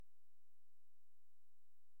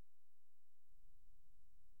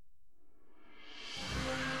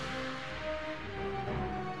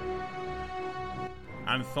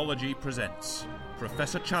Anthology presents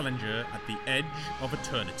Professor Challenger at the Edge of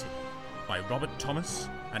Eternity by Robert Thomas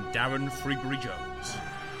and Darren Freebury Jones,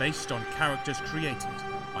 based on characters created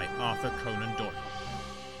by Arthur Conan Doyle.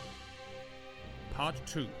 Part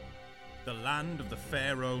 2. The Land of the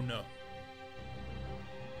Pharaoh No.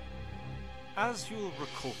 As you'll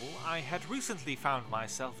recall, I had recently found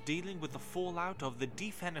myself dealing with the fallout of the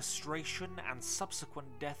defenestration and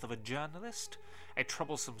subsequent death of a journalist, a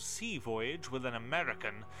troublesome sea voyage with an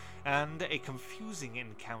American, and a confusing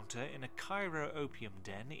encounter in a Cairo opium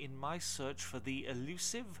den in my search for the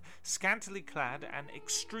elusive, scantily clad, and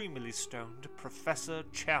extremely stoned Professor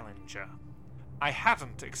Challenger. I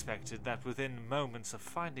hadn't expected that within moments of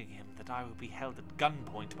finding him that I would be held at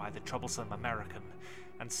gunpoint by the troublesome American,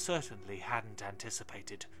 and certainly hadn't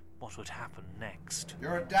anticipated what would happen next.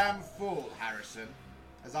 You're a damn fool, Harrison,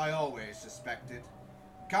 as I always suspected.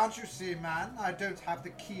 Can't you see, man, I don't have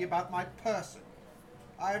the key about my person.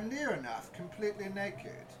 I am near enough completely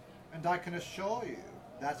naked, and I can assure you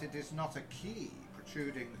that it is not a key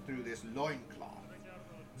protruding through this loincloth.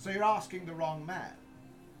 So you're asking the wrong man,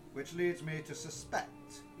 which leads me to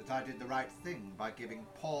suspect that I did the right thing by giving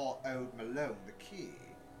poor old Malone the key.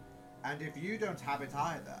 And if you don't have it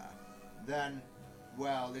either, then,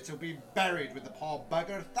 well, it'll be buried with the poor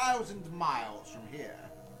bugger 1,000 miles from here.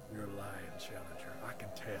 You're lying, Challenger. I can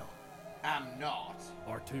tell. Am not.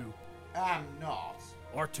 R2. Am not.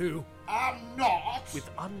 R2. Am not. With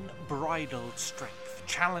unbridled strength,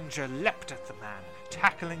 Challenger leapt at the man,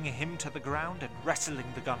 tackling him to the ground and wresting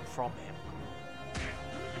the gun from him.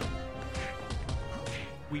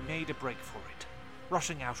 We made a break for it,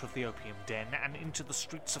 rushing out of the opium den and into the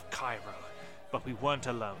streets of Cairo. But we weren't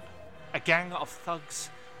alone. A gang of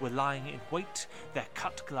thugs were lying in wait, their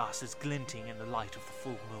cut glasses glinting in the light of the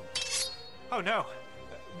full moon. Oh no!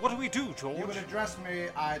 What do we do, George? You would address me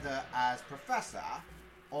either as Professor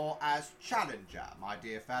or as Challenger, my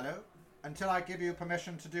dear fellow, until I give you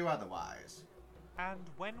permission to do otherwise. And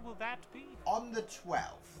when will that be? On the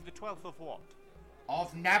 12th. The 12th of what?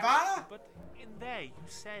 Of never? But in there you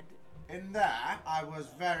said... In there, I was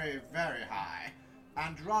very, very high,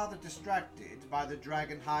 and rather distracted by the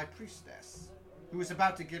Dragon High Priestess, who was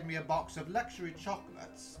about to give me a box of luxury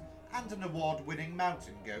chocolates and an award-winning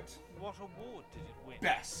mountain goat. What award did it win?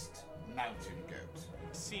 Best mountain goat.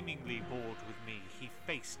 Seemingly bored with me, he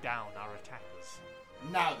faced down our attackers.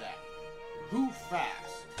 Now then, who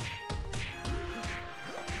first?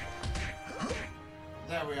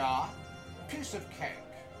 There we are. Piece of cake.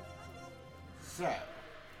 So,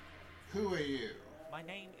 who are you? My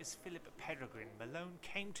name is Philip Peregrine. Malone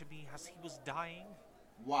came to me as he was dying.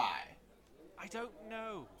 Why? I don't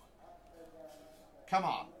know. Come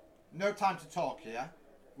on. No time to talk here.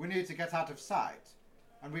 We need to get out of sight,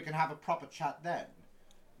 and we can have a proper chat then.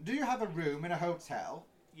 Do you have a room in a hotel?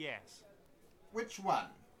 Yes. Which one?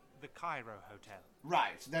 The Cairo Hotel.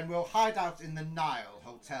 Right, then we'll hide out in the Nile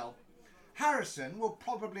Hotel. Harrison will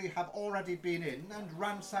probably have already been in and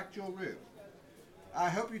ransacked your room. I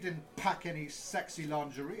hope you didn't pack any sexy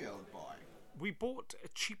lingerie, old boy. We bought a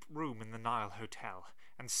cheap room in the Nile Hotel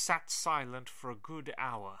and sat silent for a good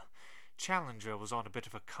hour. Challenger was on a bit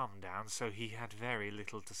of a come-down, so he had very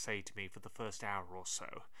little to say to me for the first hour or so.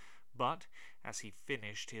 But as he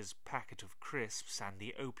finished his packet of crisps and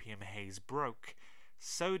the opium haze broke,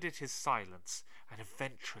 so did his silence, and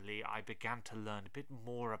eventually I began to learn a bit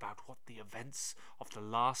more about what the events of the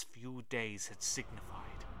last few days had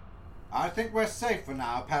signified. I think we're safe for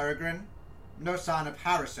now, Peregrine. No sign of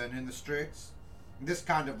Harrison in the streets. This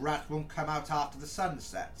kind of rat won't come out after the sun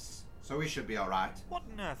sets, so we should be all right. What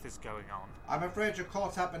on earth is going on? I'm afraid you're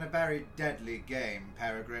caught up in a very deadly game,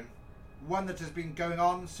 Peregrine. One that has been going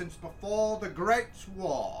on since before the Great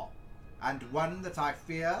War, and one that I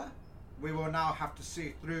fear we will now have to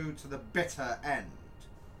see through to the bitter end.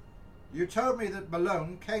 You told me that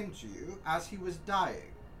Malone came to you as he was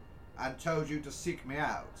dying, and told you to seek me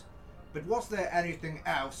out. But was there anything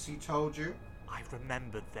else he told you? I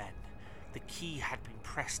remembered then. The key had been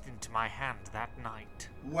pressed into my hand that night.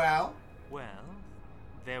 Well? Well,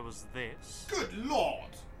 there was this. Good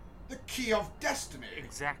Lord! The key of destiny!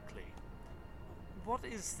 Exactly. What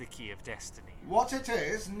is the key of destiny? What it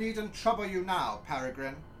is needn't trouble you now,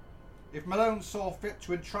 Peregrine. If Malone saw fit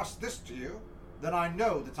to entrust this to you, then I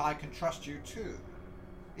know that I can trust you too,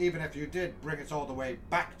 even if you did bring it all the way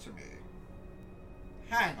back to me.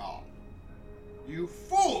 Hang on. You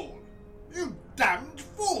fool! You damned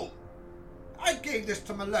fool! I gave this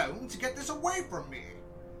to Malone to get this away from me,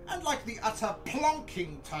 and like the utter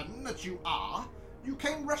Plonkington that you are, you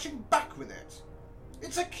came rushing back with it.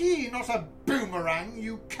 It's a key, not a boomerang,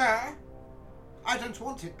 you cur! I don't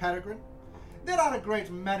want it, Peregrine. There are a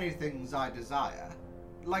great many things I desire,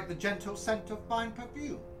 like the gentle scent of fine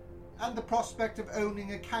perfume, and the prospect of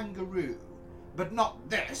owning a kangaroo, but not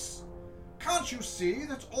this. Can't you see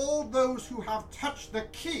that all those who have touched the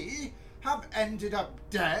key have ended up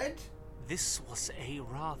dead? This was a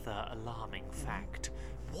rather alarming fact.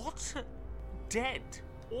 What? Dead?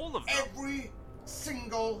 All of them? Every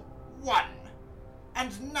single one.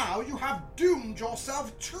 And now you have doomed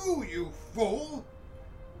yourself too, you fool!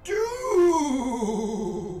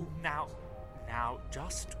 Doom! Now,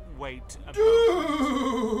 just wait a moment.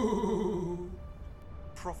 Doom!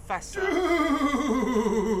 Professor. Doom!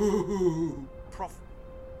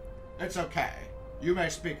 It's okay. You may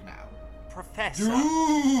speak now. Professor.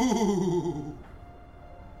 Doom!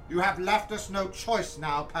 You have left us no choice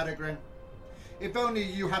now, Peregrine. If only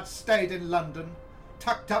you had stayed in London,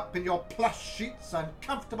 tucked up in your plush sheets and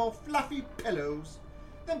comfortable fluffy pillows,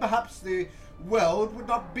 then perhaps the world would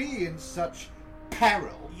not be in such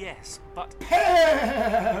peril. Yes, but...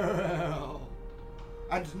 Peril!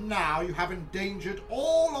 And now you have endangered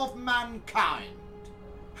all of mankind.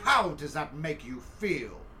 How does that make you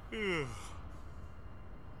feel?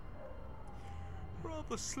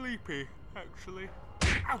 Rather sleepy, actually.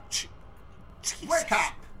 Ouch! Jesus. Wake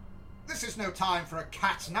up! This is no time for a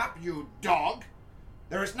cat nap, you dog.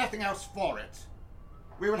 There is nothing else for it.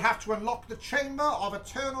 We will have to unlock the Chamber of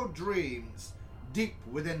Eternal Dreams, deep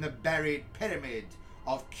within the buried pyramid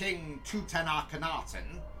of King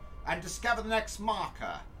Tutankhamun, and discover the next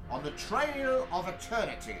marker on the Trail of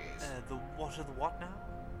Eternities. The what now?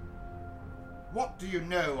 What do you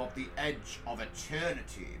know of the Edge of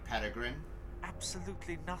Eternity, Peregrine?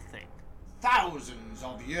 Absolutely nothing. Thousands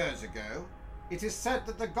of years ago, it is said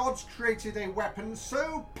that the gods created a weapon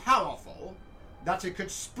so powerful that it could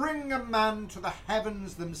spring a man to the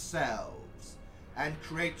heavens themselves and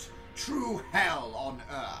create true hell on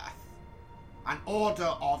earth. An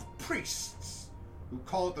order of priests who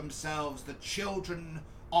called themselves the Children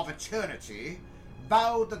of Eternity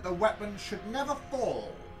vowed that the weapon should never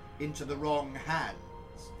fall into the wrong hands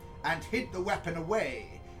and hid the weapon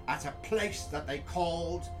away at a place that they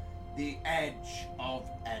called the Edge of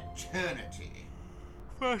Eternity.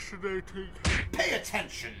 Fascinating. Pay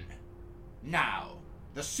attention! Now,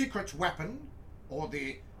 the secret weapon, or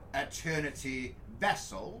the Eternity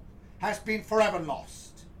Vessel, has been forever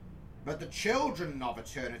lost. But the Children of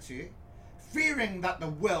Eternity, fearing that the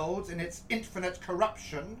world in its infinite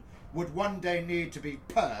corruption would one day need to be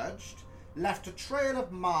purged, left a trail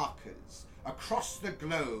of markers across the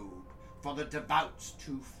globe for the devout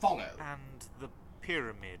to follow. And the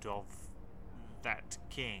pyramid of that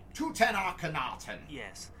king. Tutankhamun.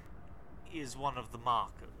 Yes, is one of the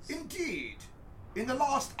markers. Indeed. In the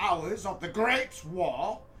last hours of the Great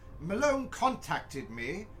War, Malone contacted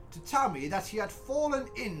me to tell me that he had fallen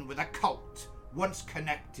in with a cult once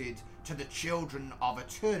connected to the Children of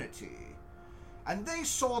Eternity, and they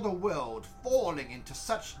saw the world falling into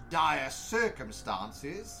such dire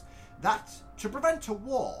circumstances that, to prevent a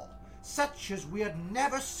war such as we had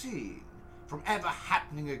never seen from ever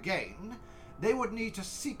happening again, they would need to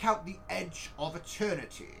seek out the Edge of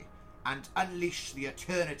Eternity and unleash the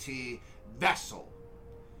Eternity Vessel.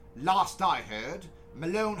 Last I heard,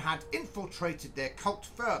 Malone had infiltrated their cult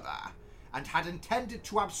further and had intended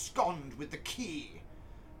to abscond with the key,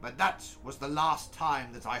 but that was the last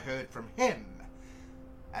time that I heard from him.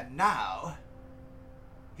 And now,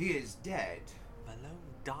 he is dead.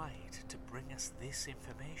 Malone died to bring us this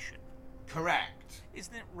information. Correct.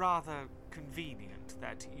 Isn't it rather convenient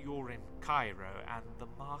that you're in Cairo and the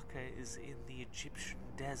marker is in the Egyptian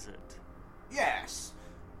desert? Yes.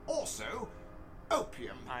 Also,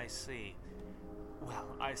 opium. I see. Well,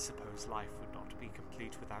 I suppose life would not be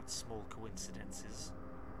complete without small coincidences.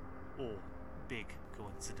 Or big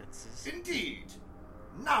coincidences. Indeed.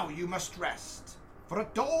 Now you must rest. For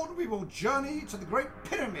at dawn we will journey to the Great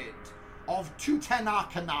Pyramid of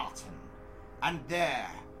Tutankhamun, and there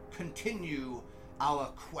continue our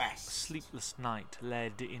quest. A sleepless night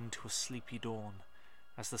led into a sleepy dawn,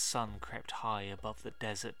 as the sun crept high above the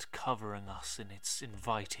desert, covering us in its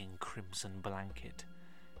inviting crimson blanket.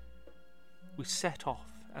 We set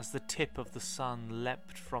off as the tip of the sun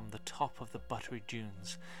leapt from the top of the buttery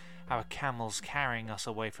dunes, our camels carrying us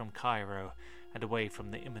away from Cairo and away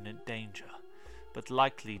from the imminent danger, but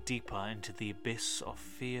likely deeper into the abyss of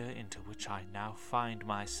fear into which I now find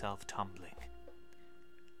myself tumbling.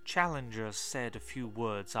 Challenger said a few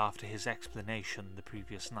words after his explanation the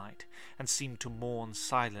previous night, and seemed to mourn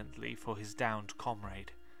silently for his downed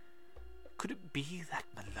comrade. Could it be that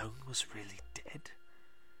Malone was really dead?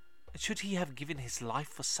 Should he have given his life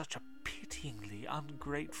for such a pityingly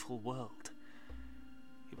ungrateful world?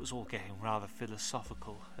 It was all getting rather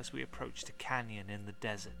philosophical as we approached a canyon in the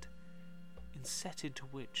desert, inset into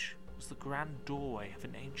which was the grand doorway of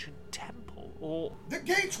an ancient temple, or... The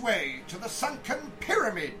gateway to the sunken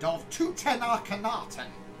pyramid of Tutankhamun.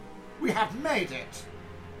 We have made it.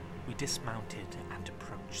 We dismounted and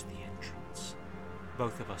approached the entrance.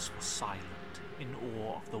 Both of us were silent, in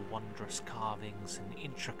awe of the wondrous carvings and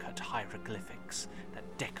intricate hieroglyphics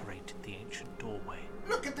that decorated the ancient doorway.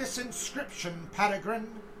 Look at this inscription, Peregrine.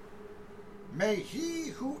 May he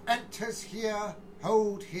who enters here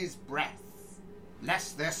hold his breath,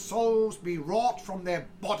 lest their souls be wrought from their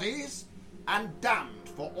bodies and damned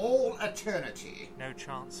for all eternity. No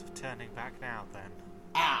chance of turning back now, then.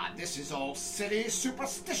 Ah, this is all silly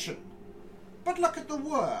superstition. But look at the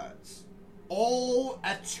words. All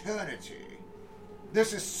eternity.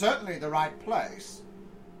 This is certainly the right place.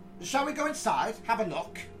 Shall we go inside, have a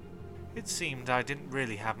look? It seemed I didn't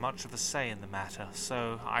really have much of a say in the matter,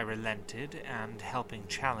 so I relented and, helping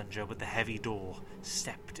Challenger with the heavy door,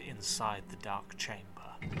 stepped inside the dark chamber.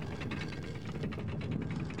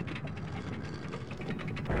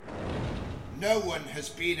 No one has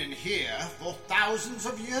been in here for thousands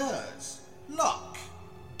of years. Look.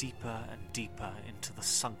 Deeper and deeper into the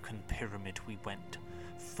sunken pyramid we went,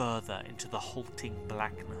 further into the halting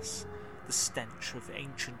blackness. The stench of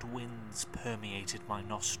ancient winds permeated my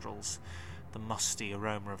nostrils. The musty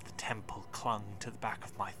aroma of the temple clung to the back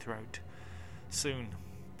of my throat. Soon,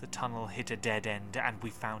 the tunnel hit a dead end, and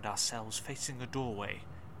we found ourselves facing a doorway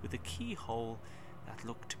with a keyhole that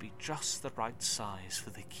looked to be just the right size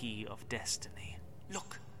for the key of destiny.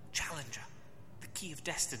 "Look, Challenger, the key of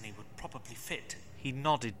destiny would probably fit." He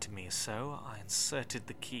nodded to me, so I inserted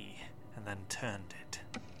the key and then turned it.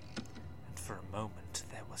 And for a moment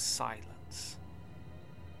there was silence.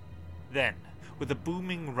 Then, with a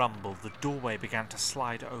booming rumble, the doorway began to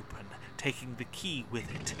slide open, taking the key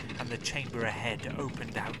with it, and the chamber ahead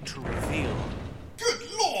opened out to reveal...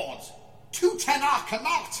 Good Lord!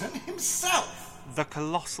 Tutankhamun himself! The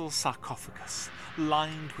colossal sarcophagus,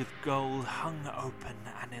 lined with gold, hung open,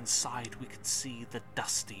 and inside we could see the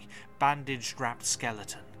dusty, bandage-wrapped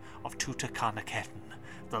skeleton of Tutankhamun,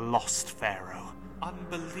 the lost pharaoh.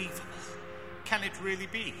 Unbelievable. Can it really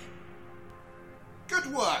be?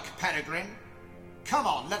 Good work, Peregrine. Come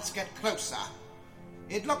on, let's get closer.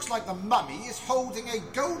 It looks like the mummy is holding a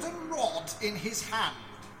golden rod in his hand.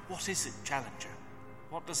 What is it, Challenger?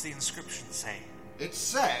 What does the inscription say? It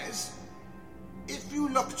says, if you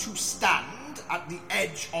look to stand at the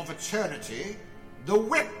edge of eternity, the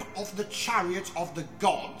whip of the chariot of the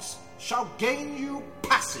gods shall gain you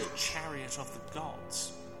passage. Chariot of the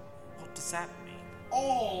gods? What does that mean?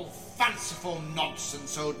 All fanciful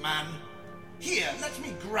nonsense, old man. Here, let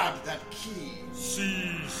me grab that key.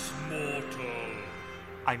 Cease, mortal.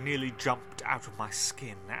 I nearly jumped out of my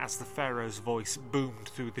skin as the pharaoh's voice boomed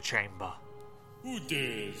through the chamber. Who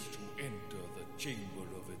dares to enter the Chamber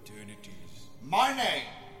of Eternities? My name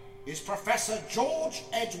is Professor George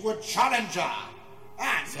Edward Challenger,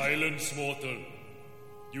 and... Silence, mortal.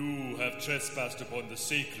 You have trespassed upon the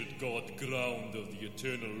sacred god ground of the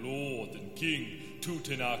eternal lord and king,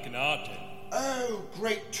 Tutankhamun. Oh,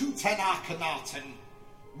 great Tutankhamun,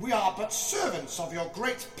 we are but servants of your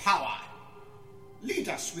great power. Lead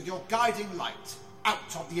us with your guiding light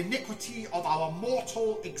out of the iniquity of our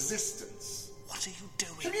mortal existence. What are you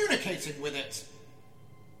doing? Communicating with it,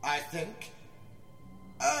 I think.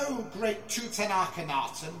 Oh, great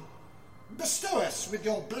Tutankhamun, bestow us with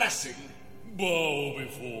your blessing. Bow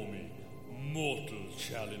before me, mortal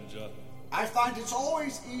challenger. I find it's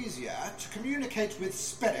always easier to communicate with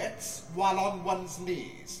spirits while on one's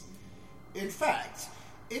knees. In fact,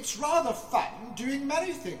 it's rather fun doing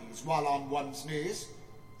many things while on one's knees.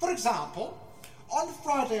 For example, on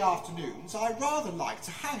Friday afternoons, I rather like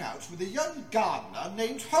to hang out with a young gardener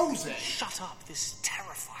named Jose. Shut up, this is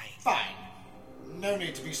terrifying. Fine. No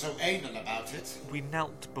need to be so anal about it. We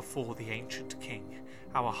knelt before the ancient king,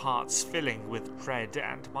 our hearts filling with dread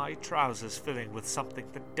and my trousers filling with something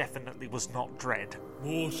that definitely was not dread.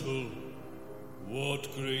 Mortal,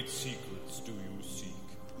 what great secrets do you seek?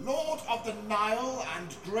 Lord of the Nile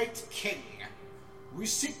and great king, we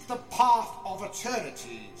seek the path of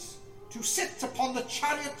eternities, to sit upon the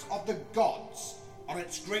chariot of the gods on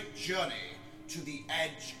its great journey to the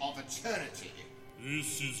edge of eternity.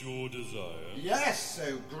 This is your desire? Yes,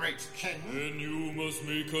 O great king. Then you must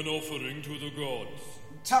make an offering to the gods.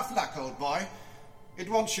 Tough luck, old boy. It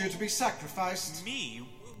wants you to be sacrificed. Me?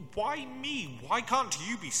 Why me? Why can't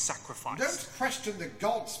you be sacrificed? Don't question the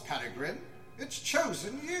gods, Peregrine. It's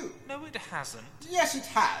chosen you. No, it hasn't. Yes, it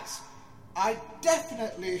has. I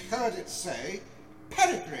definitely heard it say,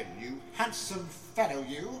 Peregrine, you handsome fellow,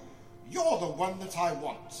 you. You're the one that I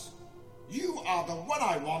want. You are the one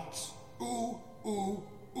I want. Ooh, ooh,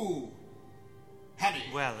 ooh. Honey.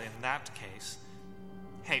 Well, in that case...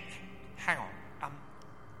 Hey, hang on.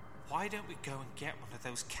 Why don't we go and get one of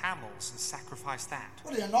those camels and sacrifice that?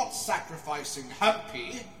 Well, you're not sacrificing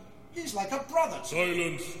Humpy. He's like a brother to me.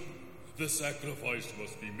 Silence! The sacrifice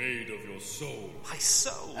must be made of your soul. My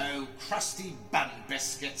soul? Oh, crusty bun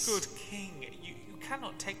biscuits. Good king, you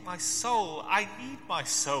cannot take my soul. I need my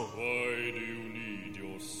soul. Why do you need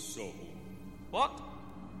your soul? What?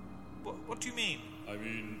 What do you mean? I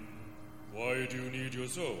mean, why do you need your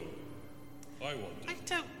soul? I want it. I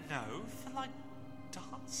don't know. For, like,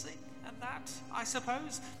 dancing and that, I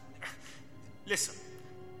suppose. Listen.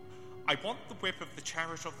 I want the whip of the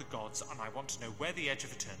chariot of the gods, and I want to know where the edge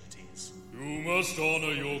of eternity is. You must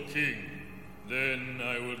honor your king. Then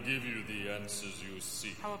I will give you the answers you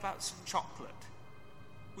seek. How about some chocolate?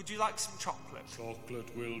 Would you like some chocolate?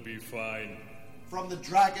 Chocolate will be fine. From the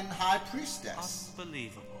Dragon High Priestess.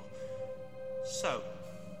 Unbelievable. So,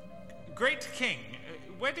 great king,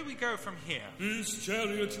 where do we go from here? This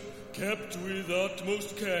chariot, kept with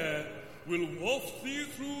utmost care, will waft thee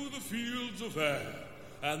through the fields of air,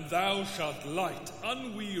 and thou shalt light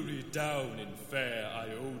unwearied down in fair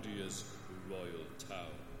Iodia's royal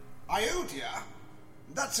town. Iodia?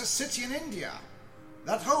 That's a city in India.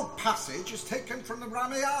 That whole passage is taken from the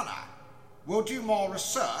Ramayana. We'll do more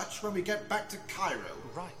research when we get back to Cairo.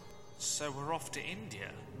 Right, so we're off to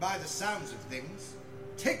India. By the sounds of things.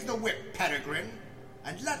 Take the whip, Peregrine,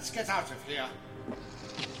 and let's get out of here.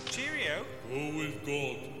 Cheerio. Go with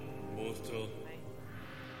God, mortal.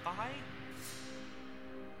 Bye.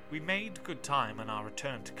 We made good time on our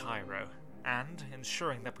return to Cairo, and,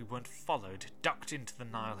 ensuring that we weren't followed, ducked into the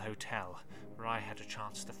Nile Hotel, where I had a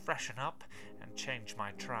chance to freshen up and change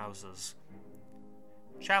my trousers.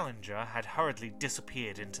 Challenger had hurriedly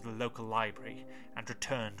disappeared into the local library and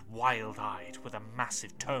returned wild-eyed with a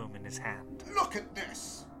massive tome in his hand. Look at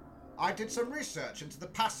this! I did some research into the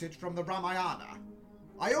passage from the Ramayana.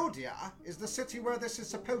 Iodia is the city where this is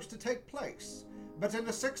supposed to take place, but in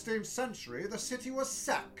the 16th century the city was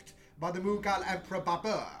sacked by the Mughal Emperor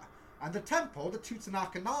Babur, and the temple that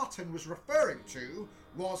Tutankhamun was referring to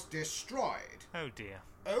was destroyed. Oh dear.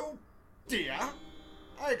 Oh dear?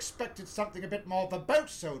 I expected something a bit more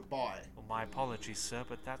verbose, old boy. Well, my apologies, sir,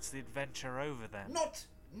 but that's the adventure over then. Not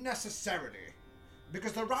necessarily,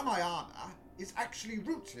 because the Ramayana is actually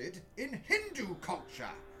rooted in Hindu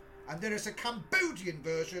culture, and there is a Cambodian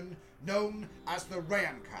version known as the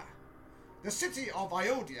Rayanka. The city of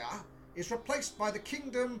Ayodhya is replaced by the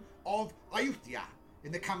kingdom of Ayutthaya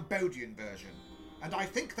in the Cambodian version, and I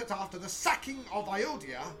think that after the sacking of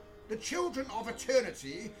Ayodhya, the Children of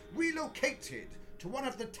Eternity relocated to one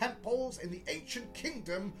of the temples in the ancient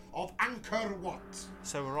kingdom of Angkor Wat.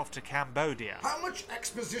 So we're off to Cambodia. How much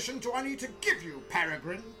exposition do I need to give you,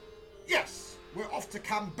 Peregrine? Yes, we're off to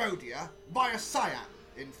Cambodia via Siam,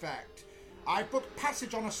 in fact. I booked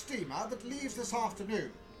passage on a steamer that leaves this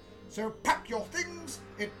afternoon. So pack your things,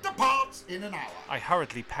 it departs in an hour. I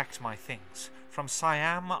hurriedly packed my things. From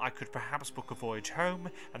Siam, I could perhaps book a voyage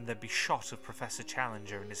home, and there'd be shot of Professor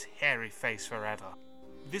Challenger and his hairy face forever.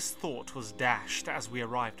 This thought was dashed as we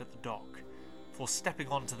arrived at the dock, for stepping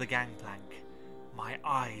onto the gangplank, my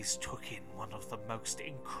eyes took in one of the most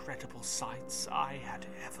incredible sights I had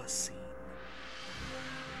ever seen.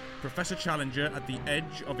 Professor Challenger at the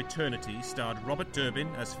Edge of Eternity starred Robert Durbin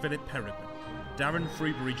as Philip Peregrine, Darren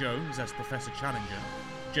Freebury-Jones as Professor Challenger,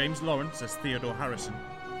 James Lawrence as Theodore Harrison,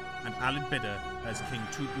 and Alan Bidder as King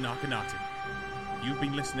Tutankhamun. You've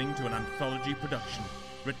been listening to an anthology production,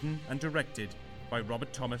 written and directed by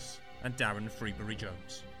Robert Thomas and Darren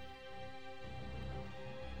Freebury-Jones.